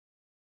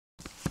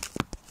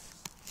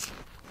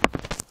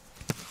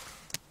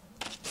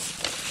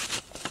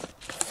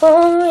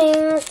phone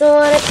rings, don't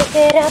wanna pick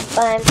it up.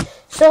 I'm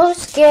so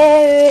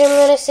scared, I'm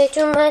gonna say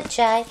too much.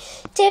 I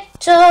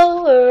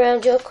tiptoe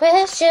around your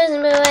questions,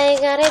 but why you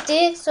gotta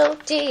dig so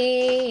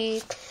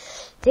deep?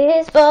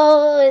 This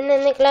ball and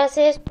then the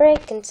glasses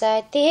break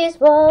inside these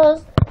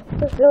walls.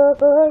 The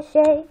floorboard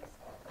shakes,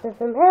 but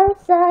from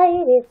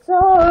outside it's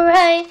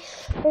alright,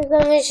 as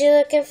long as you're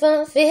looking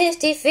from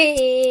 50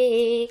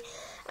 feet.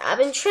 I've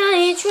been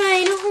trying to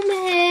hold my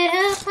head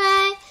up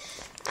high.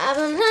 I've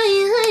been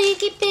lying,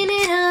 keeping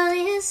it all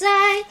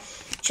inside.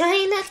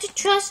 Trying not to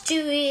trust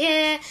you,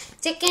 yeah.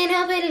 Taking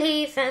out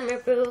belief I'm a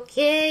broke,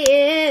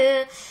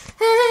 yeah.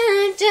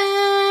 I'm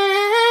done,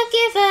 I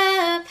give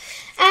up.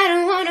 I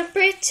don't wanna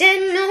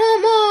pretend no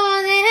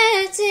more,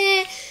 that's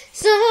it.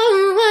 So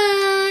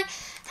what?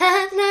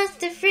 I've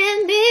lost a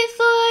friend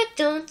before,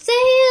 don't say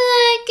it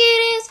like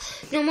it is.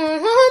 No more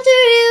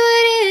wondering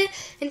what it is,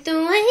 and the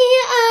way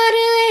you ought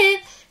to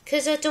live.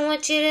 'Cause I don't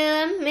want you to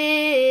love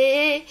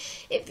me,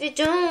 if you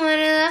don't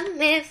wanna love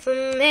me for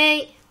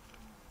me.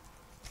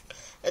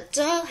 A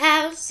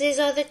dollhouse is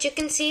all that you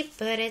can see,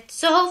 but it's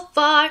so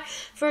far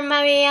from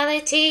my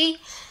reality.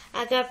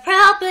 I got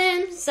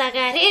problems, I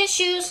got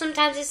issues,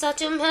 sometimes it's all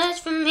too much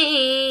for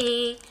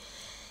me.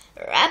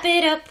 Wrap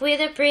it up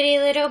with a pretty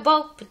little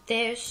bow, but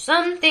there's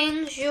some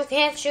things you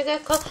can't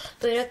sugarcoat.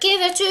 But I'll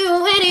give it to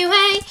you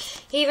anyway,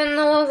 even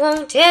though it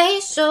won't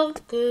taste so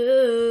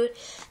good.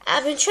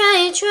 I've been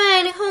trying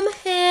to hold my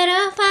head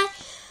up high.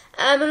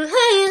 I've been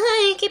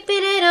lying,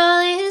 keeping it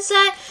all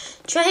inside.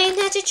 Trying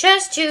not to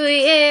trust you,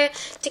 yeah.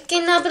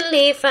 Taking all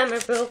belief I'm a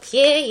broke,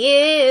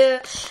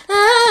 yeah.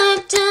 I'm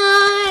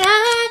done,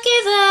 I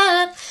give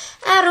up.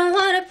 I don't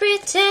wanna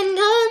pretend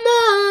no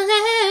more,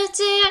 that's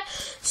it.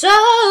 So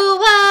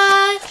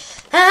what?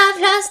 I've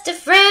lost a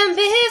friend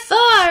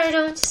before,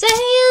 don't say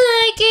it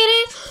like it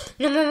is.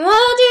 No more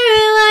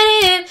wondering what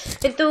it is,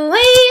 and the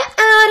way you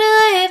ought to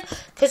live.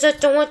 'Cause I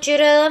don't want you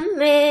to love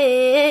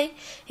me,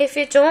 if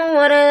you don't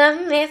wanna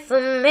love me for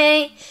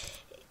me.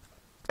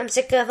 I'm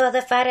sick of all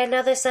the fighting,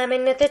 all the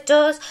slamming at the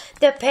doors.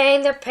 The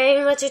pain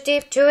was too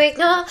deep to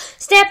ignore.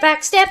 Step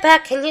back,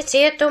 can you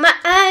see it through my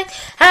eyes?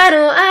 I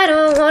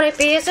don't wanna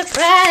be a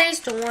surprise.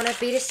 Don't wanna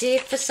be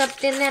deceived for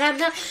something that I'm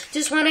not.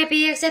 Just wanna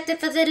be accepted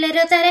for the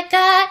little that I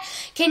got.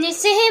 Can you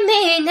see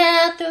me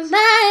now through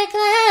my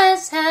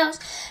glass house?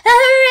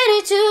 I'm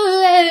ready to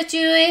let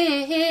you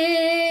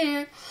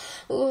in.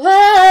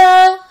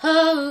 Whoa,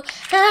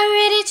 I'm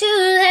ready to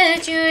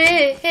let you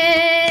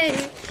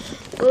in.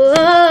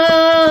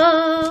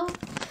 Whoa,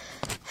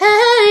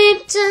 I'm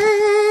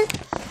done,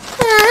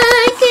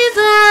 I give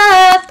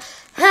up.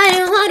 I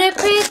don't wanna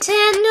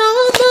pretend no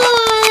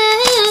more,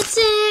 that's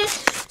it.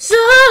 So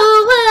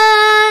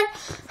what?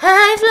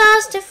 I've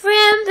lost a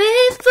friend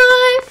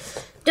before,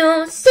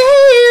 don't say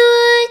it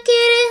like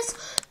it is.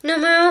 No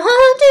more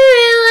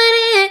wondering what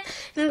it is,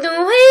 and the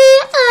way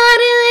you ought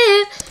to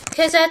live.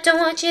 'Cause I don't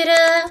want you to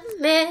love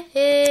me,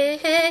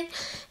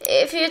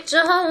 if you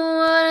don't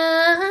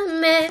wanna love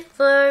me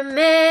for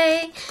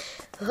me.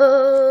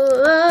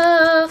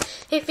 Oh,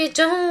 if you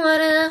don't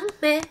wanna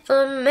love me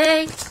for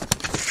me.